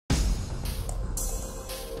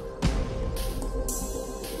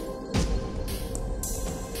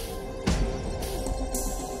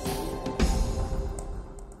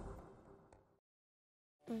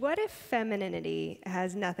What if femininity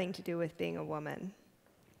has nothing to do with being a woman?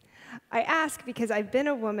 I ask because I've been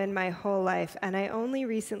a woman my whole life, and I only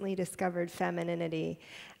recently discovered femininity.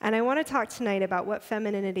 And I want to talk tonight about what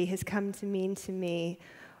femininity has come to mean to me,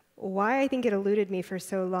 why I think it eluded me for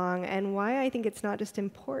so long, and why I think it's not just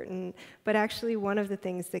important, but actually one of the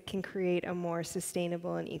things that can create a more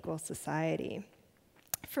sustainable and equal society.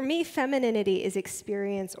 For me, femininity is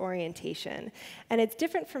experience orientation, and it's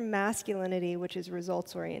different from masculinity, which is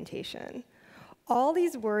results orientation. All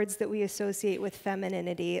these words that we associate with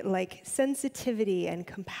femininity, like sensitivity and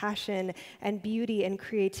compassion and beauty and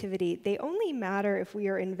creativity, they only matter if we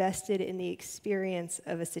are invested in the experience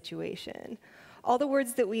of a situation. All the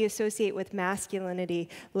words that we associate with masculinity,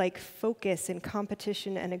 like focus and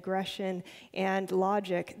competition and aggression and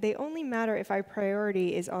logic, they only matter if our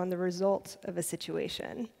priority is on the result of a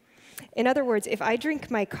situation. In other words, if I drink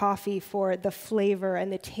my coffee for the flavor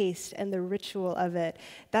and the taste and the ritual of it,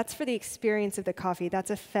 that's for the experience of the coffee. That's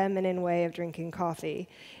a feminine way of drinking coffee.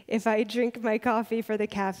 If I drink my coffee for the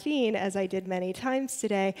caffeine, as I did many times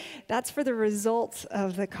today, that's for the results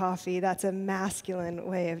of the coffee. That's a masculine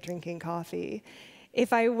way of drinking coffee.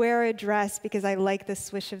 If I wear a dress because I like the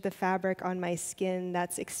swish of the fabric on my skin,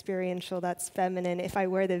 that's experiential, that's feminine. If I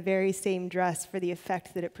wear the very same dress for the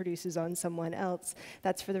effect that it produces on someone else,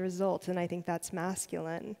 that's for the result, and I think that's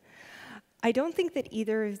masculine. I don't think that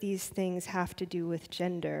either of these things have to do with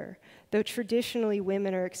gender, though traditionally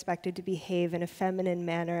women are expected to behave in a feminine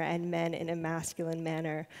manner and men in a masculine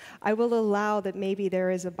manner. I will allow that maybe there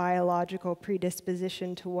is a biological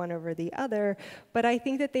predisposition to one over the other, but I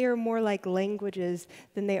think that they are more like languages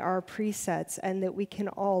than they are presets, and that we can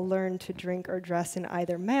all learn to drink or dress in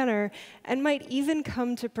either manner, and might even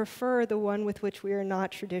come to prefer the one with which we are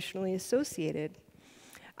not traditionally associated.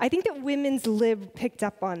 I think that women's lib picked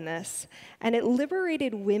up on this, and it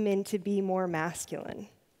liberated women to be more masculine.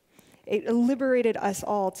 It liberated us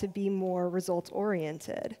all to be more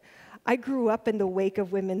results-oriented. I grew up in the wake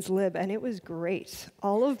of women's lib, and it was great.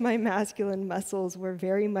 All of my masculine muscles were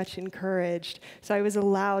very much encouraged, so I was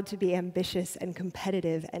allowed to be ambitious and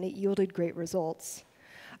competitive, and it yielded great results.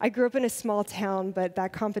 I grew up in a small town, but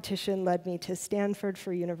that competition led me to Stanford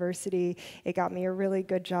for university. It got me a really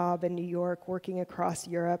good job in New York, working across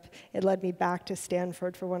Europe. It led me back to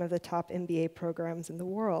Stanford for one of the top MBA programs in the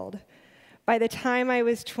world. By the time I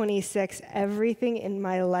was 26, everything in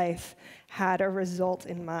my life had a result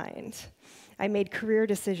in mind. I made career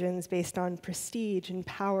decisions based on prestige and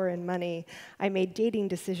power and money. I made dating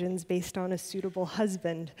decisions based on a suitable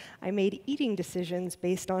husband. I made eating decisions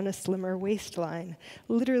based on a slimmer waistline.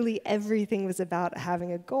 Literally everything was about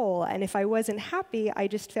having a goal, and if I wasn't happy, I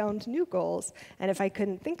just found new goals. And if I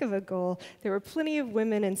couldn't think of a goal, there were plenty of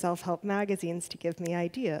women in self-help magazines to give me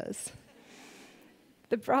ideas.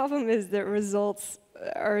 The problem is that results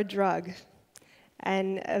are a drug.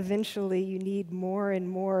 And eventually, you need more and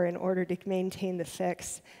more in order to maintain the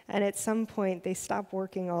fix. And at some point, they stop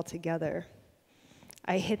working altogether.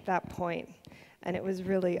 I hit that point, and it was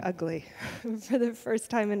really ugly. For the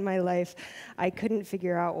first time in my life, I couldn't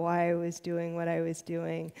figure out why I was doing what I was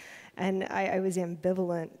doing. And I was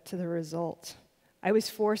ambivalent to the result. I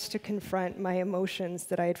was forced to confront my emotions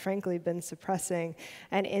that I had frankly been suppressing,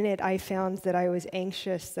 and in it I found that I was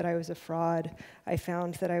anxious, that I was a fraud. I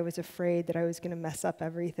found that I was afraid that I was going to mess up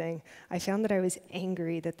everything. I found that I was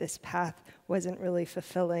angry that this path wasn't really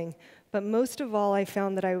fulfilling. But most of all, I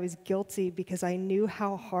found that I was guilty because I knew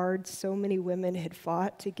how hard so many women had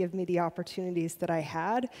fought to give me the opportunities that I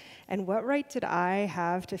had, and what right did I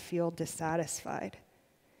have to feel dissatisfied?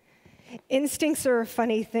 Instincts are a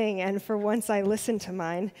funny thing, and for once I listened to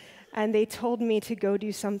mine, and they told me to go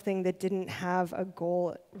do something that didn't have a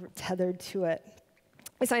goal tethered to it.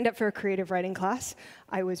 I signed up for a creative writing class.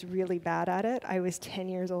 I was really bad at it. I was 10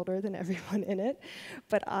 years older than everyone in it,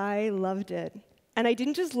 but I loved it. And I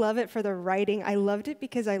didn't just love it for the writing, I loved it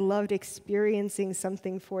because I loved experiencing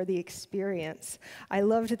something for the experience. I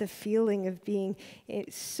loved the feeling of being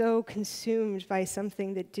so consumed by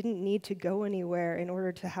something that didn't need to go anywhere in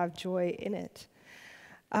order to have joy in it.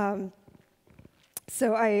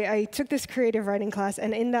 So I took this creative writing class,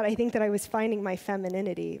 and in that I think that I was finding my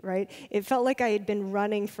femininity, right? It felt like I had been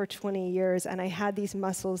running for 20 years, and I had these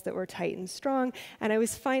muscles that were tight and strong, and I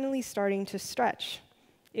was finally starting to stretch.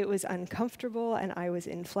 It was uncomfortable and I was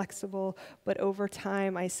inflexible, but over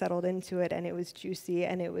time I settled into it, and it was juicy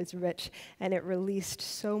and it was rich, and it released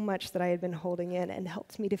so much that I had been holding in and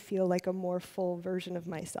helped me to feel like a more full version of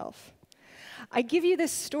myself. I give you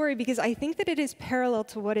this story because I think that it is parallel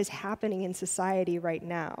to what is happening in society right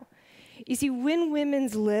now. You see, when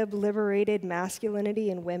women's lib liberated masculinity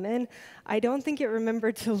in women, I don't think it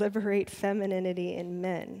remembered to liberate femininity in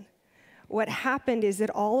men. What happened is that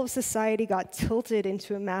all of society got tilted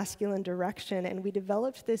into a masculine direction, and we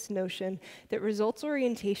developed this notion that results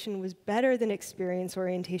orientation was better than experience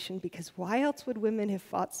orientation, because why else would women have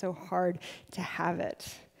fought so hard to have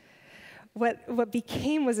it? What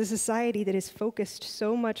became was a society that is focused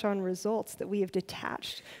so much on results that we have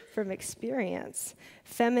detached from experience.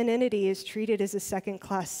 Femininity is treated as a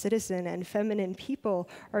second-class citizen, and feminine people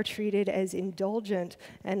are treated as indulgent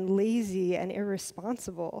and lazy and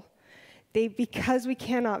irresponsible. Because we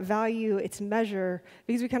cannot measure its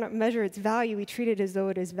value, we treat it as though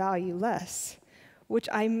it is valueless, which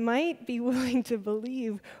I might be willing to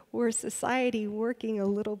believe were a society working a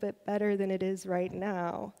little bit better than it is right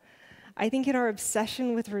now. I think in our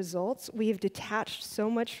obsession with results, we have detached so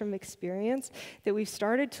much from experience that we've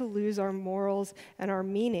started to lose our morals and our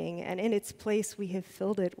meaning, and in its place, we have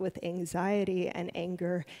filled it with anxiety and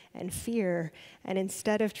anger and fear. And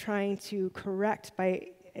instead of trying to correct by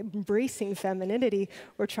embracing femininity,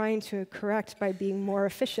 we're trying to correct by being more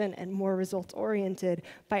efficient and more results-oriented,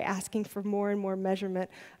 by asking for more and more measurement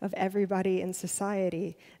of everybody in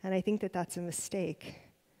society. And I think that that's a mistake.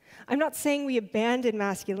 I'm not saying we abandon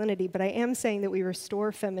masculinity, but I am saying that we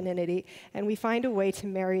restore femininity and we find a way to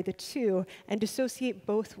marry the two and dissociate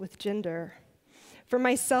both with gender. For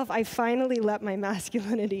myself, I finally let my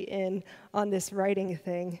masculinity in on this writing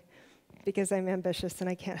thing because I'm ambitious and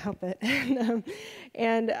I can't help it.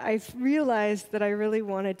 And I've realized that I really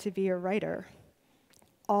wanted to be a writer.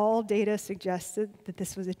 All data suggested that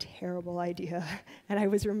this was a terrible idea, and I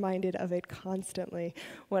was reminded of it constantly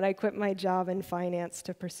when I quit my job in finance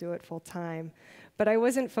to pursue it full time. But I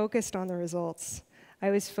wasn't focused on the results.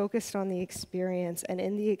 I was focused on the experience, and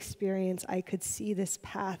in the experience, I could see this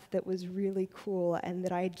path that was really cool and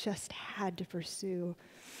that I just had to pursue.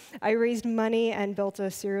 I raised money and built a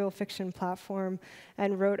serial fiction platform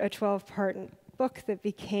and wrote a 12-part book that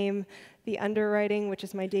became the Underwriting, which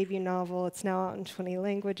is my debut novel. It's now out in 20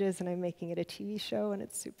 languages, and I'm making it a TV show, and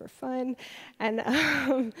it's super fun. And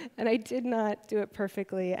I did not do it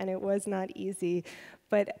perfectly, and it was not easy.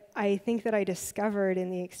 But I think that I discovered in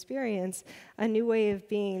the experience a new way of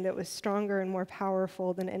being that was stronger and more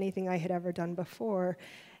powerful than anything I had ever done before.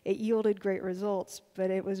 It yielded great results, but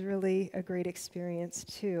it was really a great experience,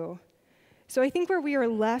 too. So I think where we are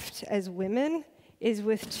left as women is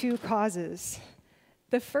with two causes.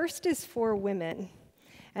 The first is for women,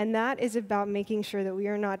 and that is about making sure that we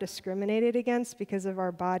are not discriminated against because of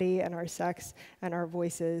our body and our sex and our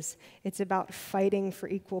voices. It's about fighting for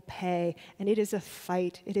equal pay, and it is a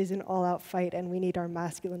fight. It is an all-out fight, and we need our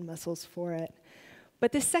masculine muscles for it.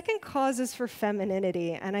 But the second cause is for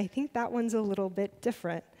femininity, and I think that one's a little bit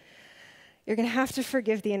different. You're going to have to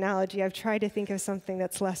forgive the analogy. I've tried to think of something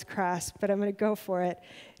that's less crass, but I'm going to go for it.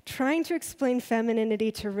 Trying to explain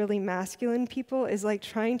femininity to really masculine people is like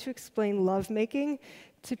trying to explain lovemaking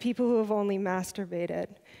to people who have only masturbated.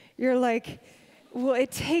 You're like, well, it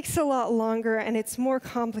takes a lot longer and it's more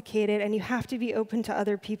complicated and you have to be open to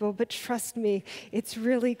other people, but trust me, it's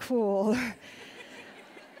really cool.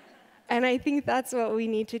 And I think that's what we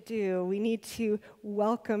need to do. We need to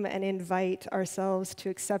welcome and invite ourselves to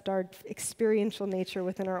accept our experiential nature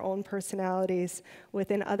within our own personalities,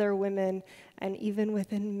 within other women, and even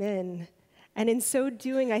within men. And in so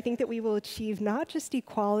doing, I think that we will achieve not just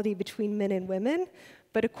equality between men and women,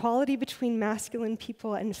 but equality between masculine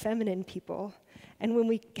people and feminine people. And when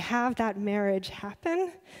we have that marriage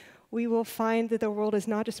happen, we will find that the world is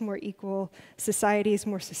not just more equal, society is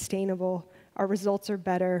more sustainable, our results are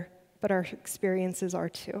better, but our experiences are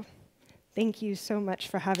too. Thank you so much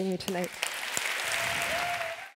for having me tonight.